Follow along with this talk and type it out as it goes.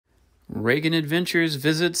Reagan Adventures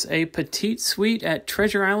visits a Petite Suite at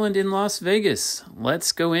Treasure Island in Las Vegas.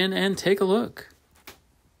 Let's go in and take a look.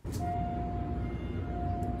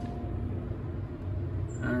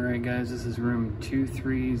 Alright guys, this is room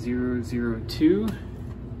 23002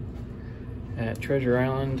 at Treasure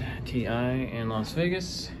Island, TI in Las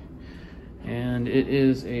Vegas. And it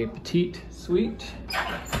is a Petite Suite.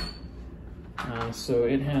 So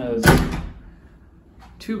it has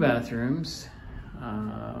 2 bathrooms.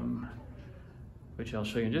 Which I'll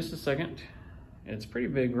show you in just a second. It's a pretty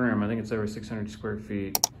big room. I think it's over 600 square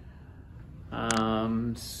feet.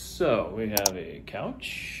 So we have a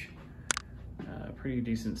couch, pretty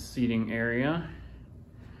decent seating area.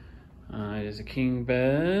 It is a king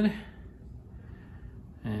bed,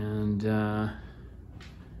 and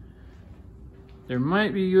there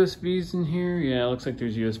might be USBs in here. Yeah, it looks like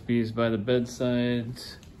there's USBs by the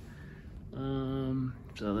bedsides.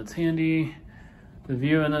 So that's handy. The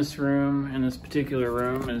view in this room, in this particular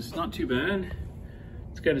room, is not too bad.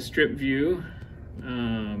 It's got a strip view,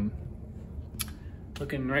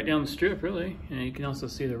 looking right down the strip, really. And you can also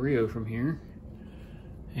see the Rio from here.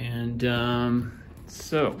 And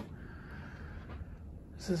so,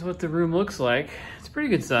 this is what the room looks like. It's pretty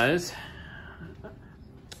good size.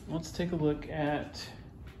 Let's take a look at,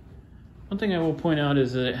 one thing I will point out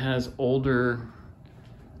is that it has older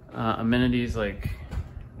amenities, like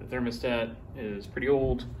the thermostat is pretty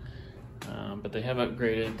old, but they have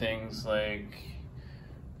upgraded things like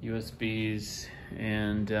USBs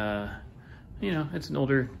and you know, it's an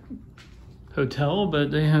older hotel,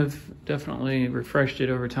 but they have definitely refreshed it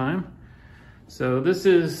over time. So this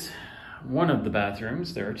is one of the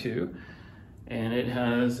bathrooms. There are 2, and it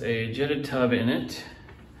has a jetted tub in it.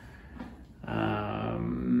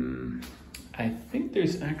 I think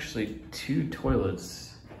there's actually 2 toilets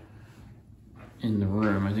in the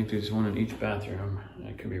room. I think there's one in each bathroom.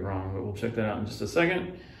 I could be wrong, but we'll check that out in just a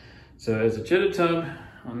second. So there's a jetted tub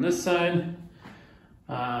on this side.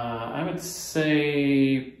 I would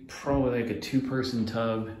say probably like a 2-person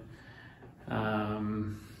tub.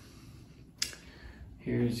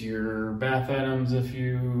 Here's your bath items if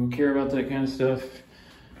you care about that kind of stuff.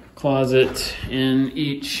 Closet in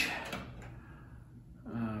each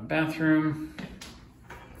bathroom.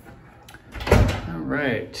 All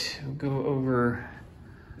right, we'll go over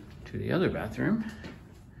to the other bathroom.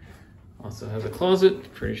 Also has a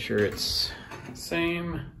closet, pretty sure it's the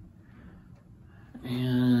same.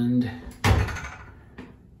 And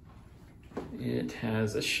it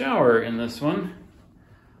has a shower in this one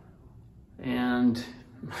and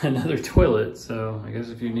another toilet. So I guess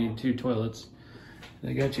if you need 2 toilets,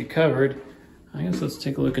 they got you covered. I guess let's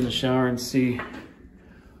take a look in the shower and see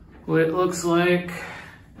what it looks like.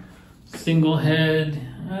 Single head,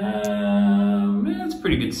 it's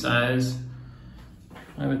pretty good size.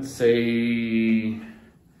 I would say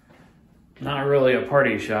not really a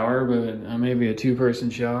party shower, but maybe a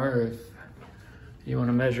 2-person shower if you want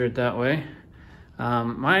to measure it that way.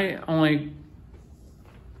 My only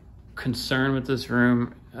concern with this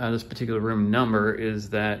room, this particular room number, is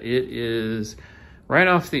that it is right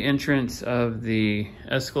off the entrance of the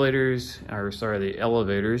escalators, or sorry, the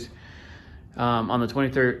elevators, on the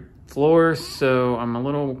 23rd floor. So I'm a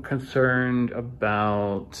little concerned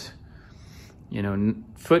about, you know,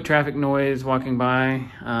 foot traffic noise walking by.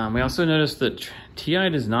 We also noticed that TI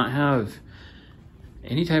does not have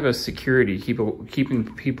any type of security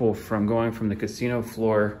keeping people from going from the casino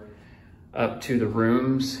floor up to the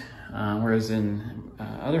rooms. Whereas in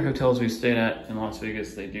other hotels we stayed at in Las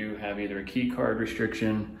Vegas, they do have either a key card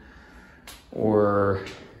restriction or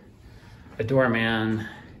a doorman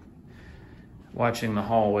watching the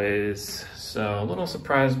hallways. So a little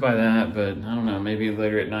surprised by that, but I don't know, maybe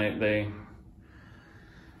later at night they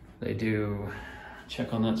do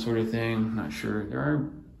check on that sort of thing. I'm not sure. There are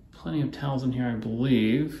plenty of towels in here, I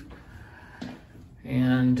believe.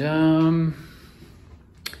 And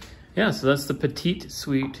yeah, so that's the Petite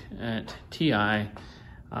Suite at TI.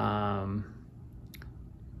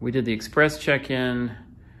 We did the express check-in.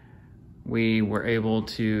 We were able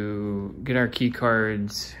to get our key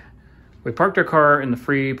cards. We parked our car in the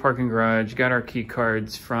free parking garage, got our key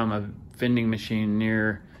cards from a vending machine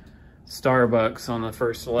near Starbucks on the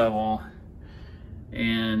 1st level,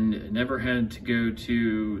 and never had to go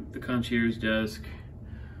to the concierge desk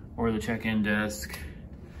or the check-in desk.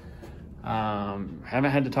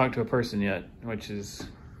 Haven't had to talk to a person yet, which is,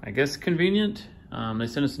 I guess, convenient. They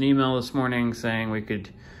sent us an email this morning saying we could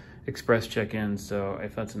express check-in, so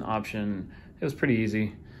if that's an option, it was pretty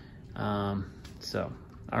easy. So,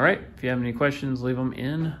 all right, if you have any questions, leave them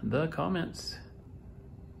in the comments.